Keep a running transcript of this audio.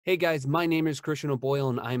Hey guys, my name is Christian O'Boyle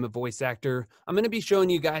and I'm a voice actor. I'm going to be showing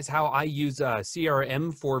you guys how I use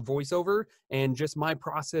CRM for voiceover and just my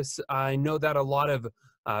process. I know that a lot of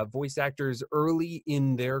voice actors early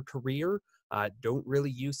in their career don't really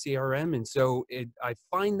use CRM. And so I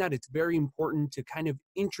find that it's very important to kind of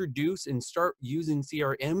introduce and start using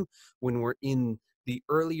CRM when we're in the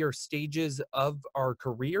earlier stages of our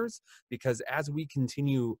careers, because as we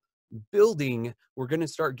continue building, we're going to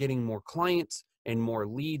start getting more clients and more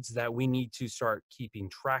leads that we need to start keeping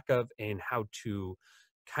track of, and how to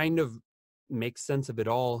kind of make sense of it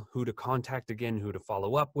all, who to contact again, who to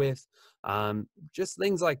follow up with, just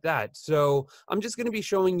things like that. So I'm just going to be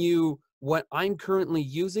showing you what I'm currently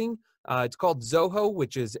using. It's called Zoho,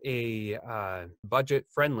 which is a budget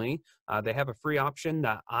friendly. They have a free option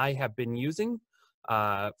that I have been using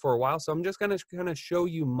for a while. So I'm just going to kind of show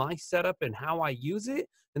you my setup and how I use it.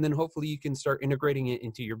 And then hopefully you can start integrating it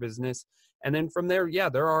into your business. And then from there, yeah,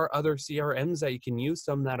 there are other CRMs that you can use,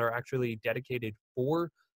 some that are actually dedicated for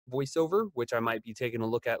voiceover, which I might be taking a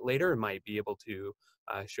look at later and might be able to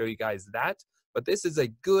show you guys that. But this is a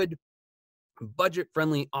good budget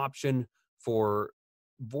friendly option for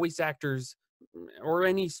voice actors or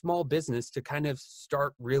any small business to kind of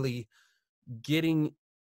start really getting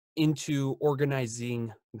into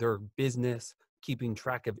organizing their business, keeping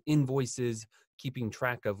track of invoices, keeping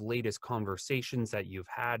track of latest conversations that you've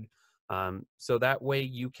had. So that way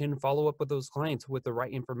you can follow up with those clients with the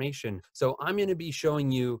right information. So I'm going to be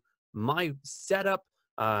showing you my setup.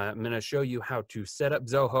 I'm going to show you how to set up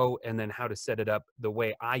Zoho and then how to set it up the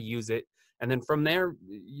way I use it. And then from there,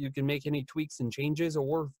 you can make any tweaks and changes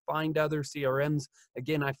or find other CRMs.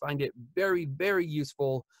 Again, I find it very, very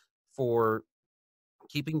useful for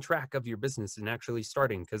keeping track of your business and actually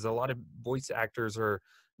starting, because a lot of voice actors are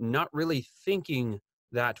not really thinking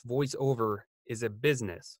that voiceover is a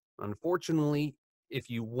business. Unfortunately, if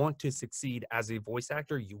you want to succeed as a voice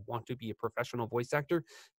actor, you want to be a professional voice actor,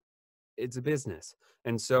 it's a business.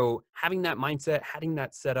 And so having that mindset, having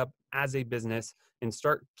that set up as a business and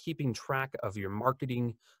start keeping track of your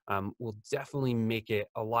marketing will definitely make it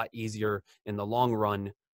a lot easier in the long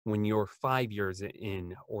run when you're 5 years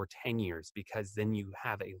in or 10 years, because then you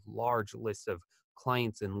have a large list of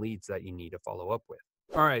clients and leads that you need to follow up with.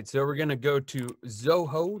 All right, so we're going to go to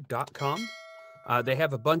zoho.com. They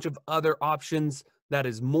have a bunch of other options that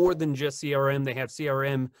is more than just CRM. They have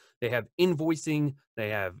CRM, they have invoicing, they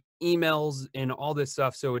have emails, and all this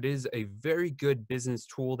stuff. So it is a very good business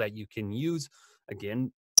tool that you can use,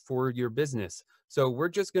 again, for your business. So we're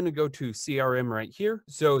just going to go to CRM right here.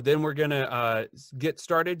 So then we're going to get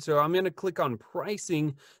started. So I'm going to click on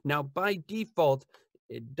pricing. Now, by default,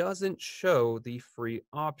 it doesn't show the free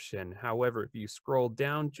option. However, if you scroll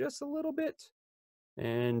down just a little bit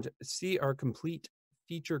and see our complete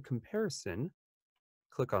feature comparison,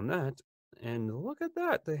 click on that, and look at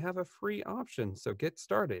that. They have a free option. So get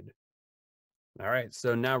started. All right,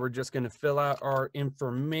 so now we're just going to fill out our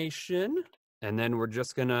information, and then we're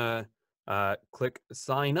just going to click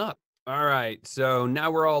sign up. All right, so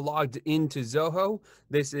now we're all logged into Zoho.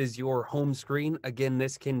 This is your home screen. Again,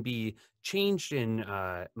 this can be changed and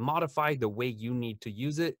modified the way you need to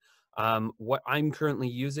use it. What I'm currently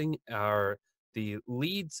using are the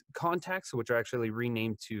leads contacts, which are actually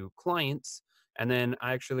renamed to clients. And then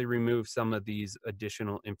I actually remove some of these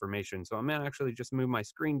additional information. So I'm gonna actually just move my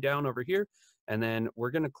screen down over here, and then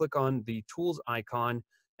we're gonna click on the tools icon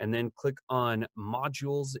and then click on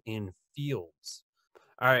modules and fields.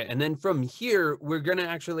 All right, and then from here, we're gonna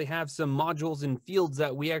actually have some modules and fields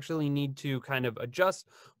that we actually need to kind of adjust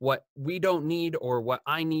what we don't need or what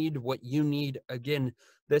I need, what you need. Again,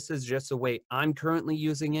 this is just the way I'm currently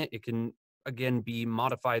using it. It can, again, be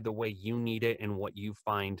modified the way you need it and what you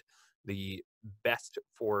find the best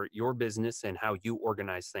for your business and how you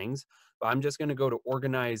organize things. But I'm just gonna go to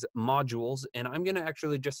organize modules, and I'm gonna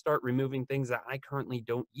actually just start removing things that I currently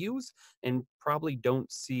don't use and probably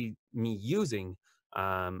don't see me using.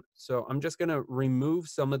 So I'm just going to remove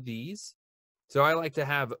some of these. So I like to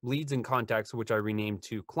have leads and contacts, which I renamed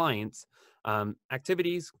to clients.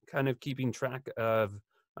 Activities, kind of keeping track of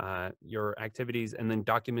your activities, and then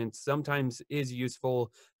documents sometimes is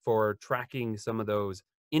useful for tracking some of those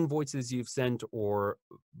invoices you've sent or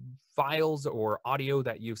files or audio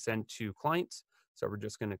that you've sent to clients. So we're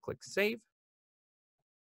just going to click save.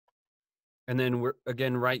 And then we're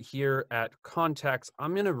again right here at contacts.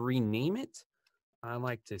 I'm going to rename it. I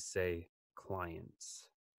like to say clients,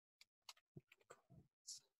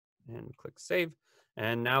 and click save.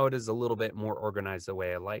 And now it is a little bit more organized the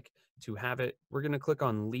way I like to have it. We're going to click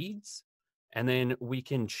on leads, and then we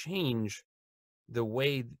can change the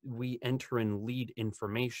way we enter in lead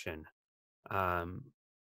information. Um,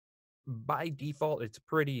 by default, it's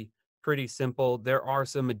pretty simple. There are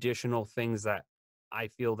some additional things that I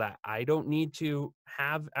feel that I don't need to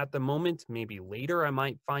have at the moment. Maybe later I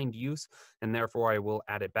might find use, and therefore I will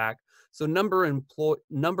add it back. So number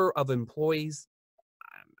of employees,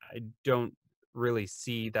 I don't really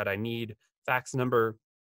see that I need. Fax number,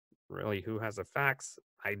 really, who has a fax?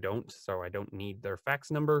 I don't, so I don't need their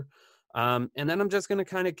fax number. And then I'm just going to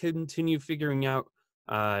kind of continue figuring out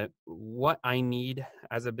what I need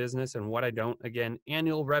as a business and what I don't. Again,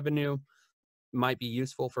 annual revenue might be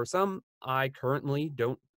useful for some. I currently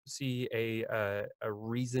don't see a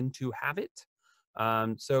reason to have it.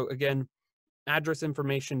 So again, address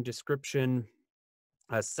information, description,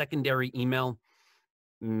 a secondary email.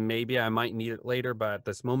 Maybe I might need it later, but at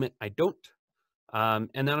this moment I don't. And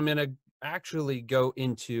then I'm going to actually go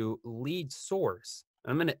into lead source.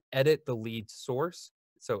 I'm going to edit the lead source.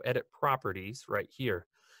 So edit properties right here,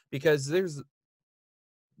 because there's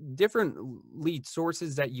different lead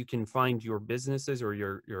sources that you can find your businesses or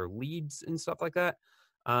your leads and stuff like that.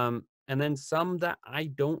 And then some that I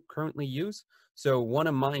don't currently use. So one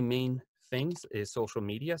of my main things is social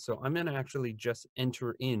media. So I'm going to actually just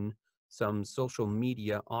enter in some social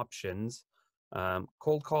media options.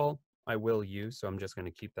 Cold call I will use, so I'm just going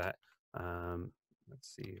to keep that.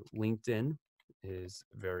 Let's see, LinkedIn is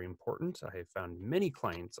very important. I have found many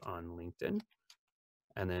clients on LinkedIn.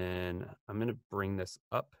 And then I'm going to bring this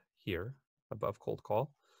up here above cold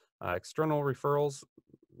call. External referrals.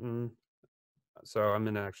 So I'm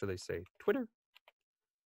going to actually say Twitter.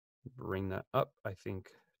 Bring that up. I think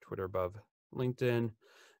Twitter above LinkedIn.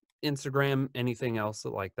 Instagram, anything else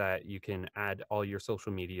like that, you can add all your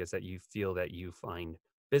social medias that you feel that you find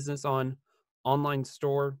business on. Online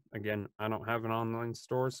store, again, I don't have an online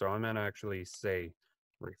store, so I'm going to actually say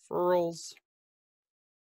referrals,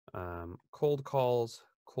 cold calls,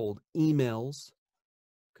 cold emails,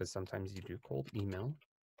 because sometimes you do cold email.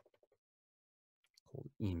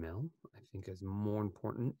 Cold email, I think, is more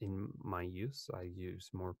important in my use. I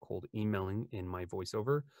use more cold emailing in my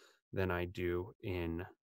voiceover than I do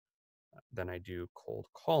cold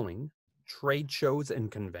calling. Trade shows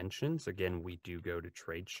and conventions. Again, we do go to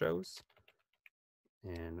trade shows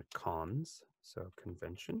and cons, so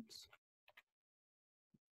conventions.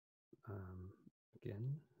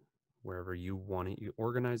 Again, wherever you want it, you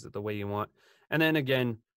organize it the way you want. And then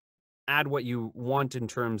again, add what you want in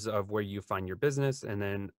terms of where you find your business, and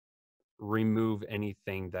then remove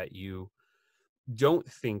anything that you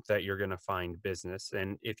don't think that you're going to find business.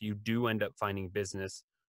 And if you do end up finding business,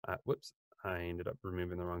 whoops, I ended up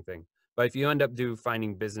removing the wrong thing. But if you end up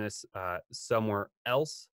finding business somewhere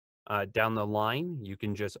else down the line, you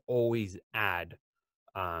can just always add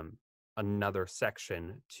another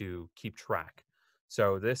section to keep track.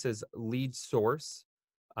 So this is lead source.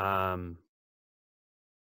 And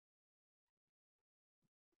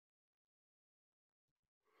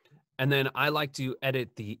then I like to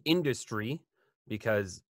edit the industry,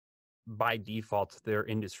 because by default, their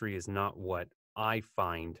industry is not what I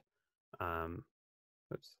find.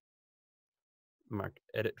 Oops. Mark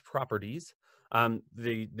edit properties.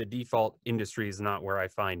 The default industry is not where I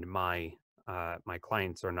find my my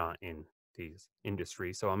clients are not in these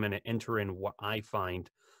industries. So I'm going to enter in what I find.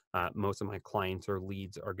 Most of my clients or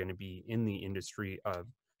leads are going to be in the industry of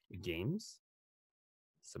games,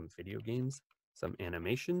 some video games, some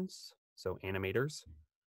animations, so animators,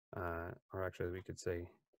 or actually we could say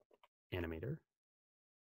animator,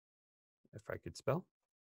 if I could spell.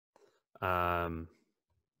 Let's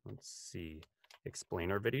see,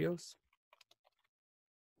 explainer videos,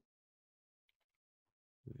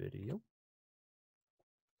 video,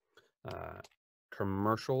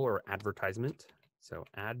 commercial or advertisement, so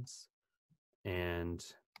ads, and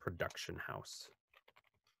production house.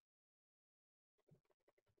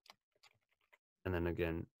 And then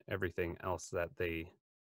again, everything else that they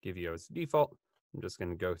give you as default, I'm just going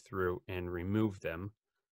to go through and remove them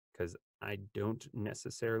because I don't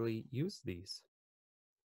necessarily use these.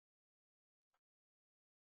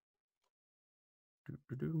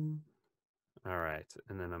 All right,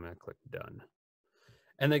 and then I'm going to click done.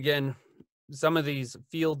 And again, some of these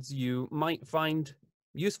fields you might find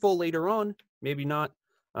useful later on, maybe not.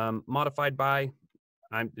 Modified by,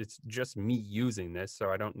 it's just me using this,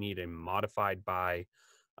 so I don't need a modified by.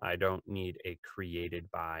 I don't need a created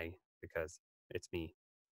by, because it's me.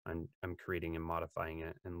 I'm creating and modifying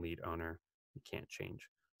it, and lead owner, you can't change.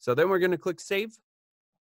 So then we're going to click save.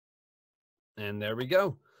 And there we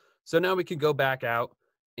go. So now we could go back out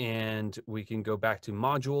and we can go back to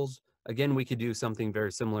modules. Again, we could do something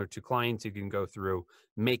very similar to clients. You can go through,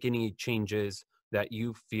 make any changes, that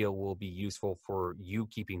you feel will be useful for you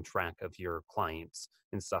keeping track of your clients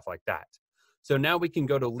and stuff like that. So now we can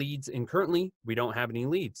go to leads, and currently we don't have any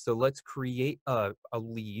leads. So let's create a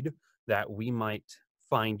lead that we might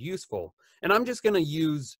find useful. And I'm just going to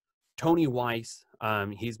use Tony Weiss.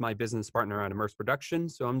 He's my business partner at Immerse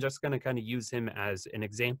Productions. So I'm just going to kind of use him as an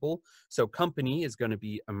example. So company is going to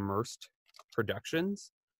be Immersed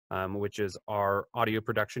Productions, which is our audio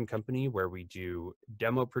production company where we do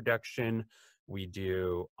demo production. We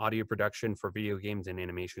do audio production for video games and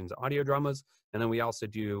animations, audio dramas. And then we also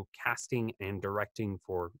do casting and directing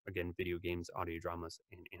for, again, video games, audio dramas,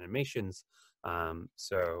 and animations.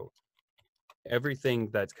 So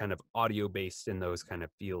everything that's kind of audio based in those kind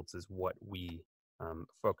of fields is what we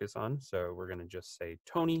focus on. So we're going to just say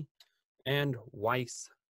Tony and Weiss.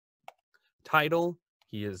 Title,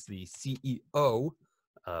 he is the CEO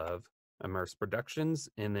of Immerse Productions.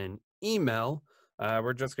 And then email,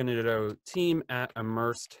 we're just going to do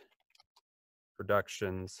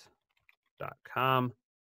team@immersedproductions.com.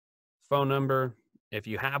 Phone number, if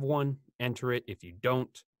you have one, enter it. If you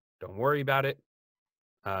don't worry about it.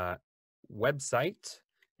 Website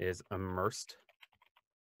is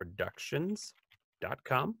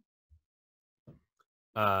immersedproductions.com.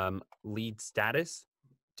 Lead status,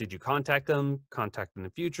 did you contact them, contact in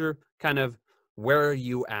the future, kind of where are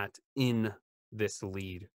you at in this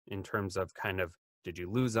lead in terms of kind of, did you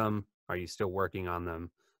lose them, are you still working on them,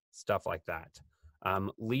 stuff like that.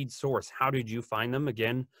 Lead source, how did you find them?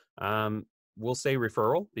 Again, we'll say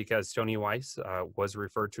referral, because Tony Weiss was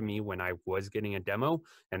referred to me when I was getting a demo,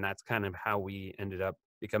 and that's kind of how we ended up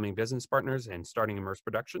becoming business partners and starting Immerse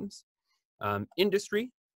Productions.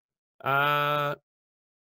 Industry,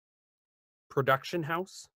 production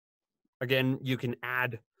house. Again, you can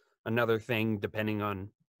add another thing depending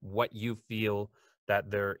on what you feel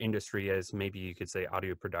that their industry is. Maybe you could say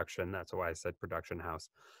audio production. That's why I said production house.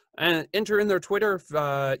 And enter in their Twitter if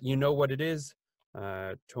you know what it is.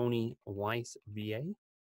 Tony Weiss VA.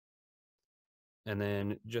 And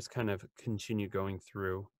then just kind of continue going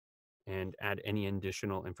through and add any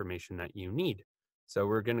additional information that you need. So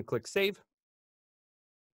we're going to click save.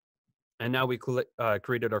 And now we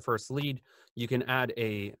created our first lead. You can add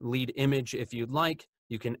a lead image if you'd like.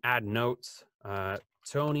 You can add notes.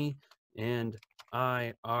 Tony and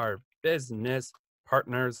I are business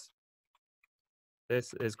partners.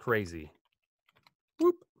 This is crazy.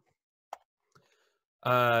 Whoop.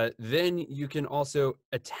 Then you can also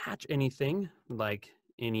attach anything, like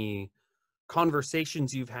any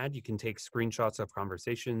conversations you've had. You can take screenshots of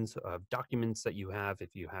conversations, of documents that you have,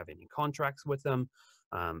 if you have any contracts with them.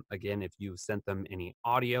 Again, if you sent them any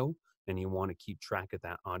audio and you want to keep track of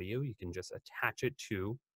that audio, you can just attach it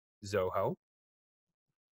to Zoho.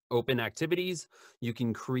 Open activities, you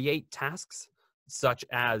can create tasks such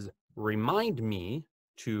as remind me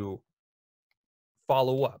to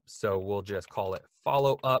follow up. So we'll just call it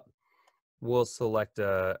follow up. We'll select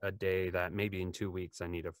a day that maybe in 2 weeks I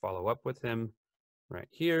need to follow up with him right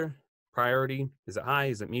here. Priority, is it high?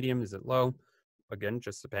 Is it medium? Is it low? Again,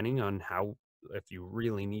 just depending on how, if you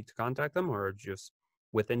really need to contact them or just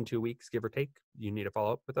within 2 weeks, give or take, you need to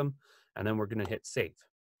follow up with them. And then we're going to hit save.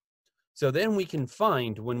 So then we can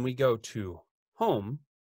find when we go to home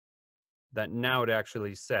that now it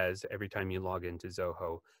actually says every time you log into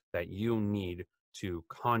Zoho that you need to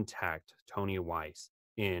contact Tony Weiss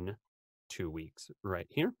in 2 weeks right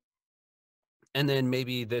here. And then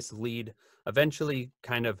maybe this lead eventually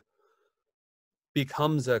kind of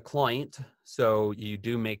becomes a client. So you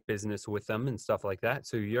do make business with them and stuff like that.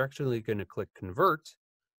 So you're actually going to click convert,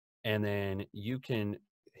 and then you can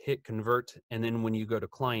hit convert. And then when you go to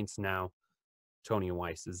clients now, Tony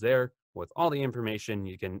Weiss is there with all the information.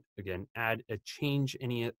 You can, again, add a change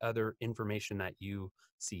any other information that you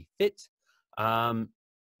see fit.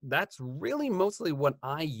 That's really mostly what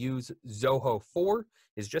I use Zoho for,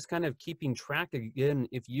 is just kind of keeping track. Again,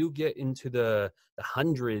 if you get into the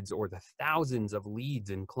hundreds or the thousands of leads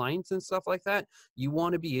and clients and stuff like that, you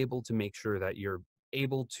want to be able to make sure that you're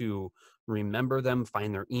able to remember them,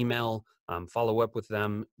 find their email, follow up with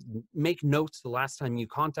them, make notes the last time you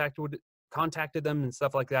contacted them and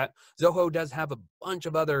stuff like that. Zoho does have a bunch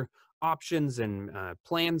of other options and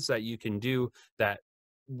plans that you can do that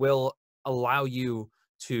will allow you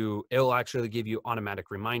to, it'll actually give you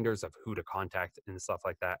automatic reminders of who to contact and stuff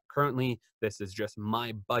like that. Currently, this is just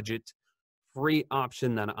my budget free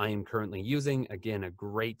option that I am currently using. Again, a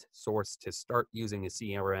great source to start using a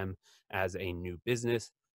CRM as a new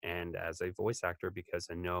business and as a voice actor, because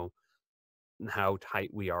I know how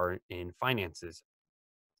tight we are in finances.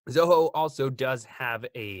 Zoho also does have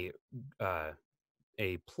a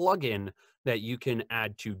plugin that you can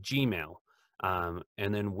add to Gmail. And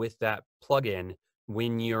then with that plugin,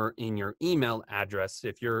 when you're in your email address,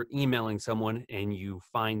 if you're emailing someone and you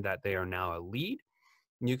find that they are now a lead,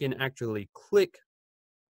 you can actually click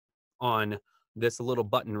on this little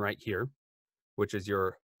button right here, which is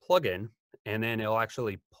your plugin, and then it'll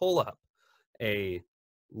actually pull up a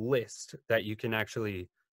list that you can actually,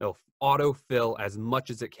 it'll autofill as much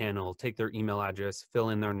as it can. It'll take their email address, fill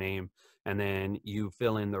in their name, and then you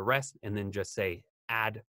fill in the rest, and then just say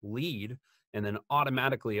add lead, and then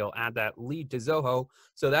automatically it'll add that lead to Zoho.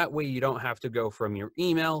 So that way you don't have to go from your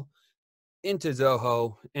email into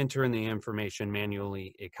Zoho, enter in the information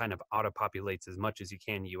manually. It kind of auto-populates as much as you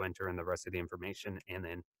can. You enter in the rest of the information and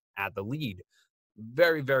then add the lead.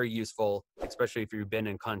 Very, very useful, especially if you've been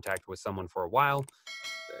in contact with someone for a while.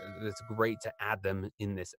 It's great to add them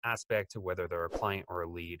in this aspect, whether they're a client or a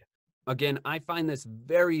lead. Again, I find this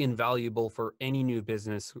very invaluable for any new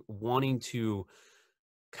business wanting to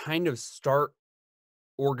kind of start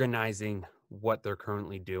organizing what they're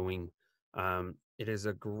currently doing. It is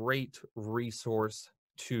a great resource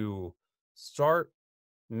to start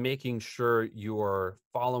making sure you're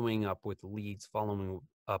following up with leads, following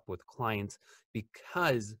up with clients,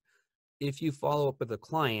 because if you follow up with a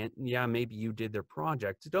client, yeah, maybe you did their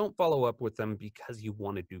project. Don't follow up with them because you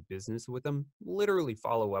want to do business with them. Literally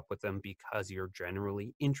follow up with them because you're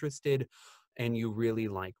generally interested and you really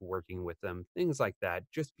like working with them. Things like that.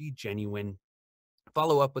 Just be genuine,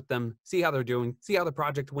 follow up with them, see how they're doing, see how the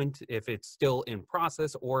project went, if it's still in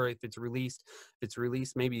process or if it's released. If it's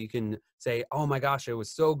released, maybe you can say, oh my gosh, it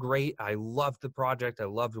was so great. I loved the project. I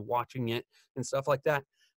loved watching it and stuff like that,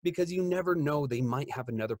 because you never know, they might have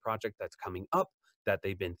another project that's coming up that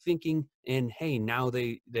they've been thinking, and hey, now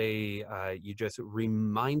you just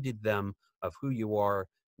reminded them of who you are.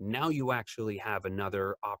 Now you actually have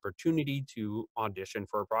another opportunity to audition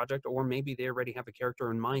for a project, or maybe they already have a character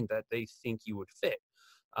in mind that they think you would fit.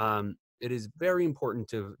 It is very important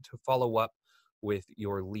to follow up with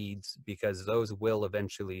your leads, because those will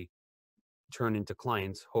eventually turn into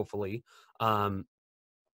clients, hopefully. Um,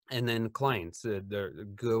 and then clients, they're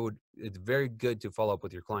good. It's very good to follow up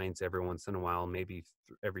with your clients every once in a while, maybe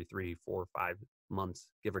every 3, 4, 5 months,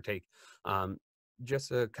 give or take, um, just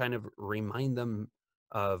to kind of remind them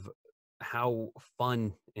of how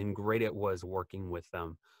fun and great it was working with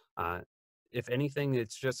them. Uh, if anything,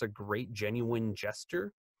 it's just a great, genuine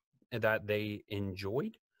gesture that they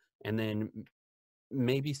enjoyed, and then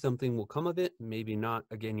maybe something will come of it, maybe not.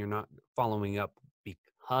 Again, you're not following up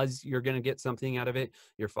because you're going to get something out of it.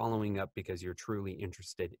 You're following up because you're truly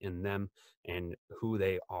interested in them and who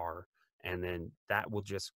they are. And then that will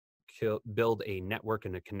just build a network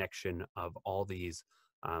and a connection of all these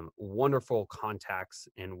wonderful contacts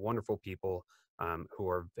and wonderful people who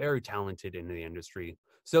are very talented in the industry.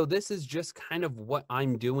 So this is just kind of what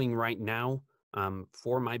I'm doing right now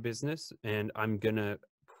for my business, and I'm going to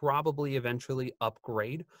probably eventually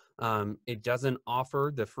upgrade. It doesn't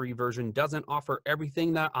offer, the free version doesn't offer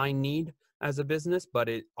everything that I need as a business, but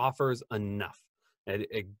it offers enough.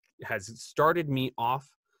 It has started me off,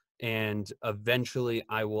 and eventually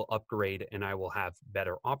I will upgrade and I will have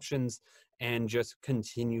better options and just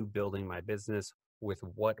continue building my business with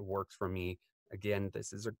what works for me. Again,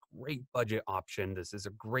 this is a great budget option. This is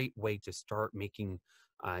a great way to start making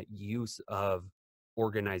use of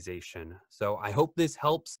organization. So I hope this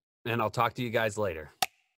helps, and I'll talk to you guys later.